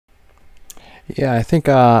Yeah, I think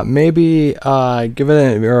maybe give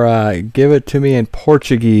it to me in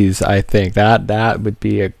Portuguese. I think that would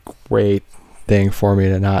be a great thing for me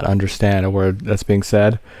to not understand a word that's being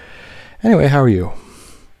said. Anyway, how are you?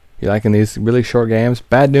 You liking these really short games?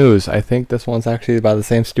 Bad news. I think this one's actually by the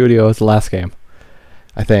same studio as the last game.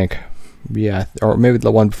 I think. Yeah, or maybe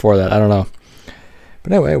the one before that. I don't know.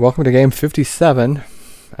 But anyway, welcome to game 57.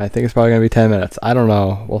 I think it's probably going to be 10 minutes. I don't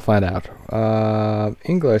know. We'll find out.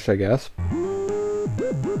 English, I guess.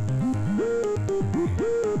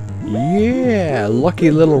 Yeah,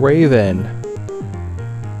 lucky little raven.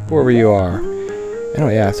 Whoever you are.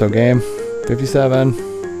 Anyway, yeah, so game 57,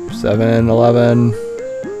 7, 11,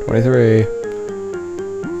 23. I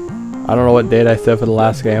don't know what date I said for the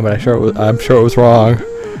last game, but I'm sure it was wrong.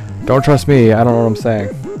 Don't trust me, I don't know what I'm saying.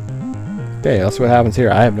 Okay, let's see what happens here.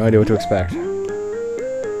 I have no idea what to expect.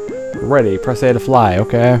 Ready, press A to fly,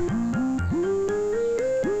 okay.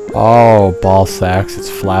 Oh, ball sacks, it's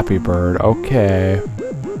Flappy Bird, okay.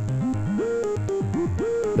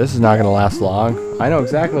 This is not going to last long. I know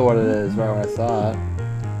exactly what it is right when I saw it.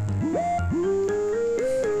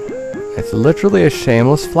 It's literally a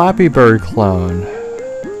shameless Flappy Bird clone.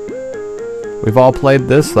 We've all played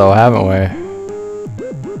this though, haven't we?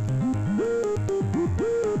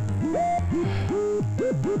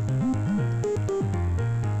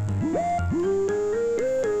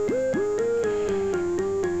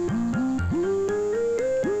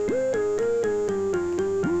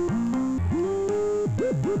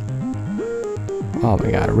 Oh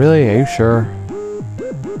my god, really? Are you sure?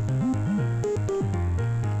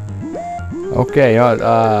 Okay, you know what,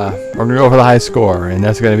 we're gonna go for the high score, and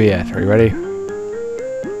that's gonna be it. Are you ready?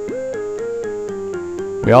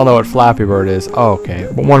 We all know what Flappy Bird is. Oh, okay,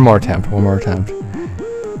 but one more attempt,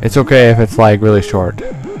 It's okay if it's like really short.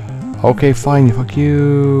 Okay, fine, fuck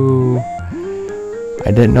you.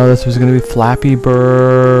 I didn't know this was gonna be Flappy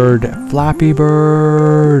Bird. Flappy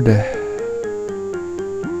Bird.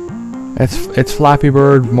 It's Flappy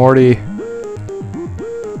Bird, Morty.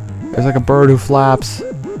 There's like a bird who flaps.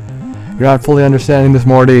 You're not fully understanding this,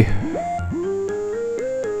 Morty.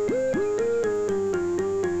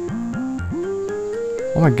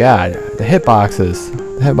 Oh my god, the hitboxes.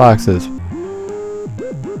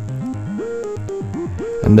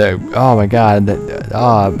 And oh my god,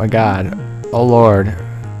 oh lord,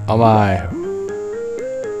 oh my.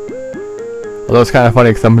 Although it's kind of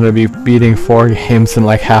funny because I'm going to be beating 4 games in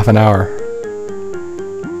like half an hour.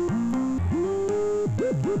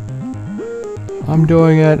 I'm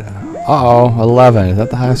doing it. Uh-oh, 11. Is that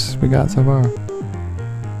the highest we got so far?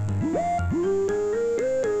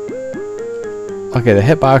 Okay, the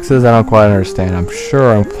hitboxes I don't quite understand. I'm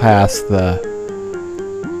sure I'm past the...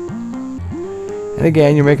 And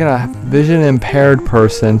again, you're making a vision impaired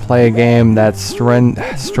person play a game that's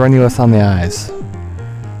strenuous on the eyes.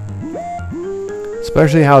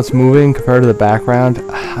 Especially how it's moving compared to the background.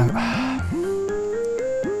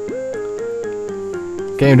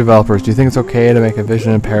 Game developers, do you think it's okay to make a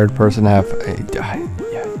vision impaired person have...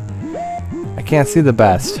 I can't see the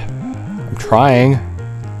best. I'm trying.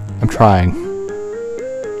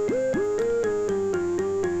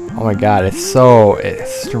 Oh my god, it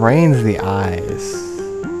strains the eyes.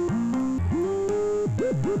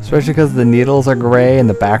 Especially because the needles are gray and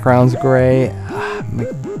the background's gray. Oh my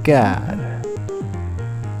god.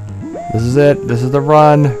 This is it. This is the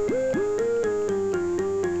run.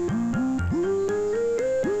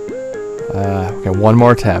 Okay, one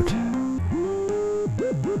more attempt.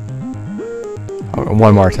 Oh,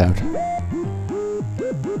 one more attempt.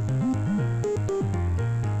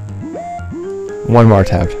 One more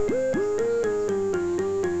attempt.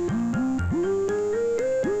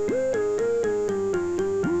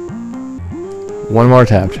 One more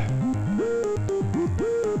attempt.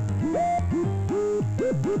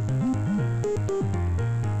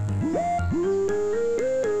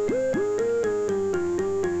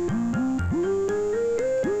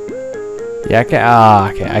 Yeah,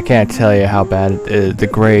 I can't tell you how bad it is. The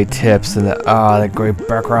gray tips and the gray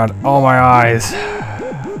background. Oh my eyes.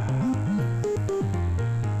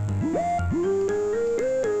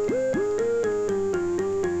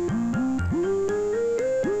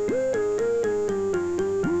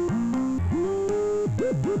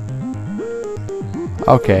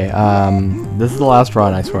 Okay, this is the last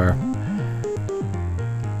run, I swear.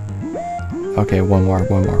 Okay, one more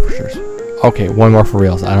for sure. Okay, one more for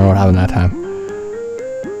reals. I don't know what happened that time.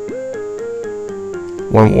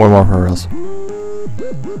 One more for reals.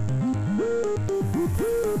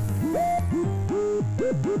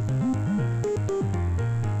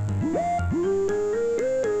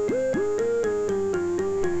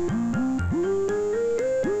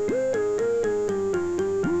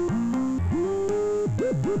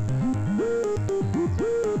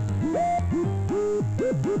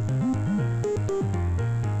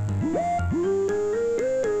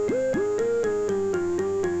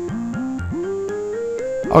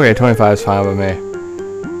 Okay, 25 is fine with me.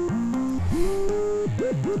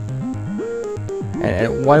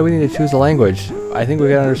 And why do we need to choose a language? I think we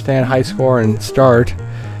gotta understand high score and start.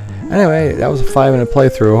 Anyway, that was a 5-minute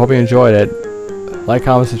playthrough. Hope you enjoyed it. Like,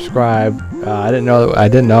 comment, subscribe. I didn't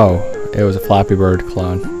know it was a Flappy Bird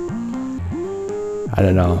clone. I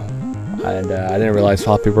didn't know. And I didn't realize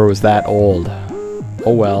Flappy Bird was that old.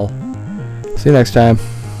 Oh well. See you next time.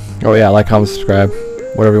 Oh yeah, like, comment, subscribe.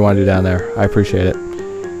 Whatever you want to do down there. I appreciate it.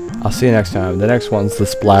 I'll see you next time. The next one's the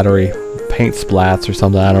splattery paint splats or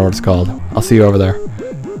something. I don't know what it's called. I'll see you over there.